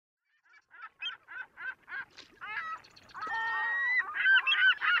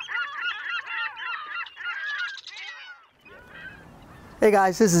Hey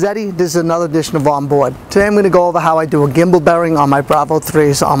guys, this is Eddie. This is another edition of Onboard. Today I'm going to go over how I do a gimbal bearing on my Bravo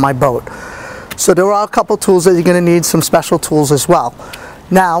 3s on my boat. So there are a couple tools that you're going to need, some special tools as well.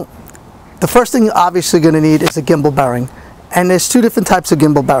 Now, the first thing you're obviously going to need is a gimbal bearing. And there's two different types of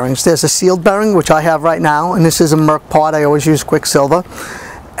gimbal bearings. There's a sealed bearing, which I have right now, and this is a Merc part. I always use Quicksilver.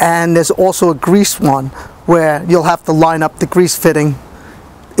 And there's also a grease one, where you'll have to line up the grease fitting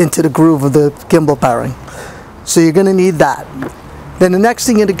into the groove of the gimbal bearing. So you're going to need that. Then the next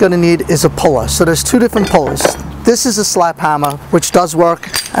thing you're going to need is a puller. So there's two different pullers. This is a slap hammer, which does work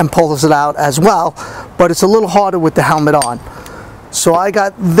and pulls it out as well, but it's a little harder with the helmet on. So I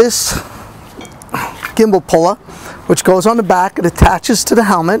got this gimbal puller, which goes on the back. It attaches to the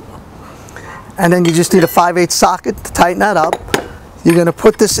helmet, and then you just need a 5/8 socket to tighten that up. You're going to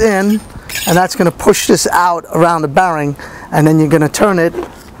put this in, and that's going to push this out around the bearing, and then you're going to turn it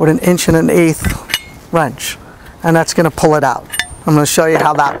with an 1.125" wrench, and that's going to pull it out. I'm going to show you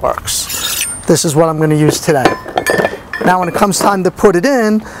how that works. This is what I'm going to use today. Now when it comes time to put it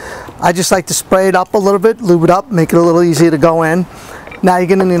in, I just like to spray it up a little bit, lube it up, make it a little easier to go in. Now you're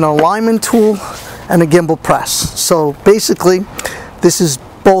going to need an alignment tool and a gimbal press. So basically this is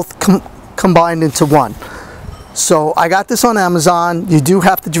both combined into one. So I got this on Amazon. You do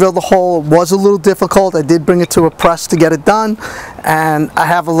have to drill the hole. It was a little difficult. I did bring it to a press to get it done, and I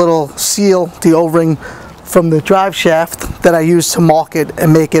have a little seal, the O-ring from the drive shaft, that I use to mark it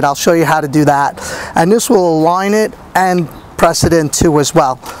and make it. I'll show you how to do that. And this will align it and press it in too as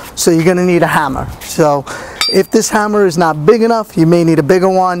well. So you're going to need a hammer. So if this hammer is not big enough, you may need a bigger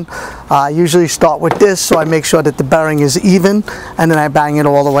one. I usually start with this, so I make sure that the bearing is even, and then I bang it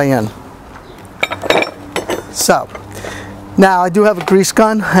all the way in. So now I do have a grease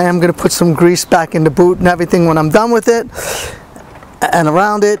gun. I am going to put some grease back in the boot and everything when I'm done with it. And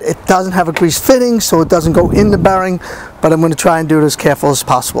around it, it doesn't have a grease fitting, so it doesn't go in the bearing, but I'm going to try and do it as careful as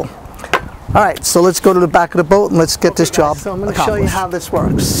possible. Alright, so let's go to the back of the boat and let's get this job accomplished. So I'm going to show you how this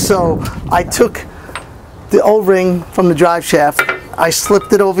works. So I took the O-ring from the drive shaft, I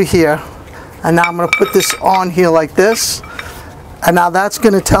slipped it over here, and now I'm going to put this on here like this, and now that's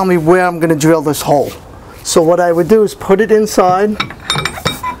going to tell me where I'm going to drill this hole. So what I would do is put it inside,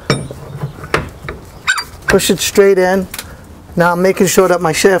 push it straight in. Now I'm making sure that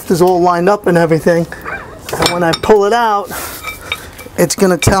my shaft is all lined up and everything, and when I pull it out, it's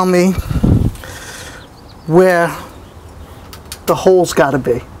going to tell me where the hole's got to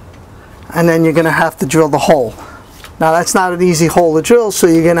be, and then you're going to have to drill the hole. Now that's not an easy hole to drill, so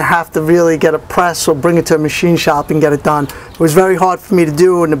you're going to have to really get a press or bring it to a machine shop and get it done. It was very hard for me to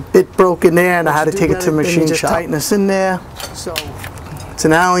do, and the bit broke in there, and I had to take it to a machine shop. Tighten this in there, so it's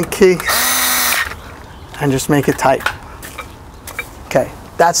an Allen key, and just make it tight. Okay,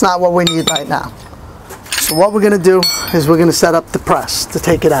 that's not what we need right now. So what we're going to do is we're going to set up the press to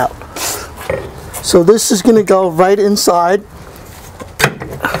take it out. So this is going to go right inside,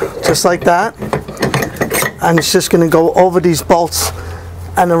 just like that. And it's just going to go over these bolts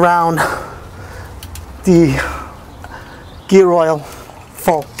and around the gear oil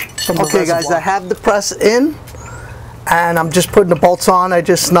full. Okay guys, I have the press in, and I'm just putting the bolts on. I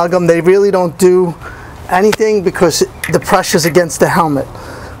just snug them. They really don't do anything because the pressure's against the helmet.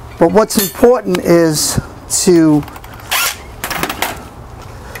 But what's important is to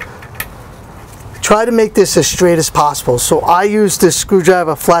try to make this as straight as possible. So I use this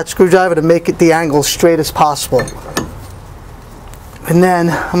screwdriver, flat screwdriver, to make it the angle as straight as possible. And then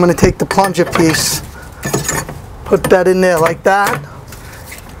I'm going to take the plunger piece, put that in there like that,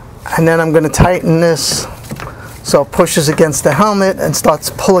 and then I'm going to tighten this so it pushes against the helmet and starts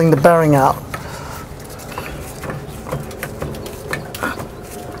pulling the bearing out.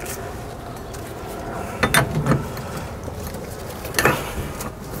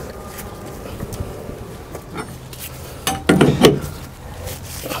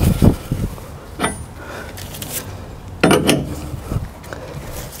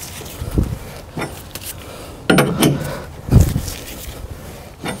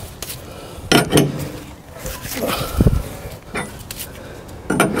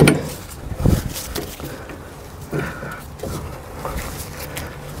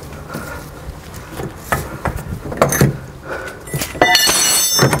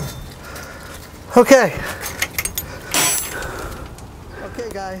 Okay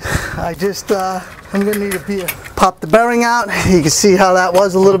guys, I just I'm gonna need a beer. Pop the bearing out. You can see how that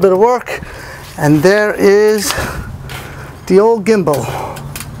was a little bit of work, and there is the old gimbal.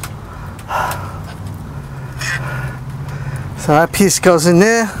 So that piece goes in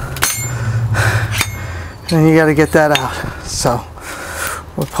there, and you got to get that out. So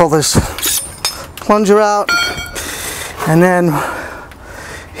we'll pull this plunger out, and then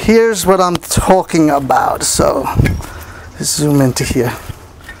here's what I'm talking about. So let's zoom into here.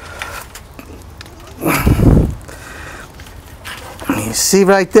 You see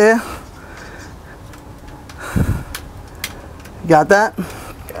right there? Got that?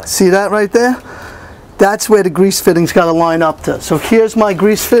 See that right there? That's where the grease fitting's got to line up to. So here's my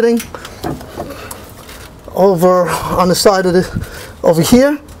grease fitting over on the side of the, over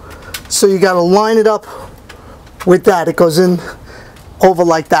here. So you got to line it up with that. It goes in over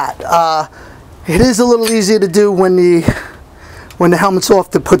like that. It is a little easier to do when the helmet's off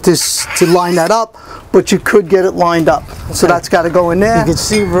to put this, to line that up, but you could get it lined up. Okay. So that's got to go in there. You can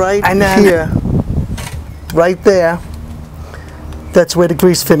see right here, right there, that's where the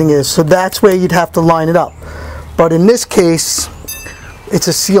grease fitting is. So that's where you'd have to line it up. But in this case, it's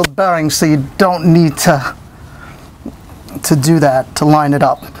a sealed bearing, so you don't need to do that, to line it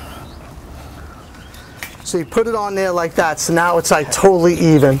up. So you put it on there like that, so now it's like totally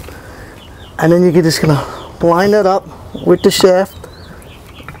even. And then you're just gonna line it up with the shaft.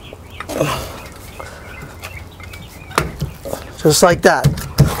 Just like that.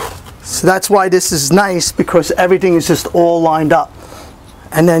 So that's why this is nice, because everything is just all lined up.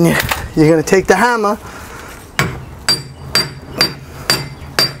 And then you're going to take the hammer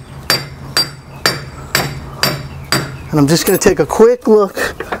and I'm just going to take a quick look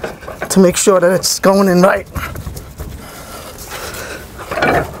to make sure that it's going in right.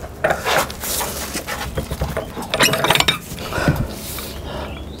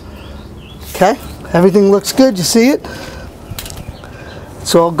 Okay, everything looks good, you see it?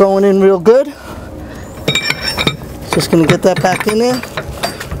 It's all going in real good. Just going to get that back in there.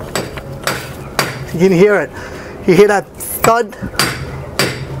 You can hear it. You hear that thud?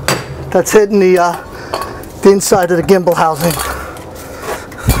 That's hitting the inside of the gimbal housing.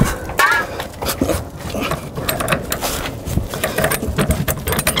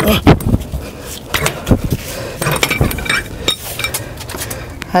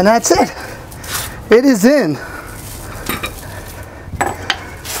 And that's it. It is in.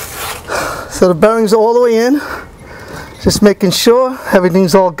 So the bearings are all the way in. Just making sure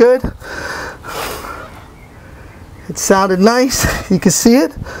everything's all good. It sounded nice. You can see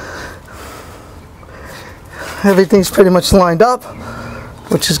it. Everything's pretty much lined up,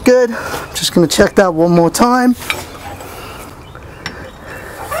 which is good. I'm just going to check that one more time.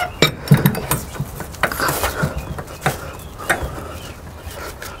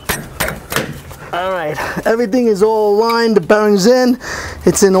 Alright, everything is all aligned, the bearing's in,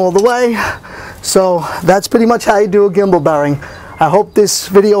 it's in all the way. So that's pretty much how you do a gimbal bearing. I hope this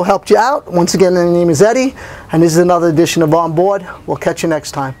video helped you out. Once again, my name is Eddie, and this is another edition of Onboard. We'll catch you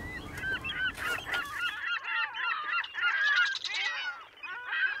next time.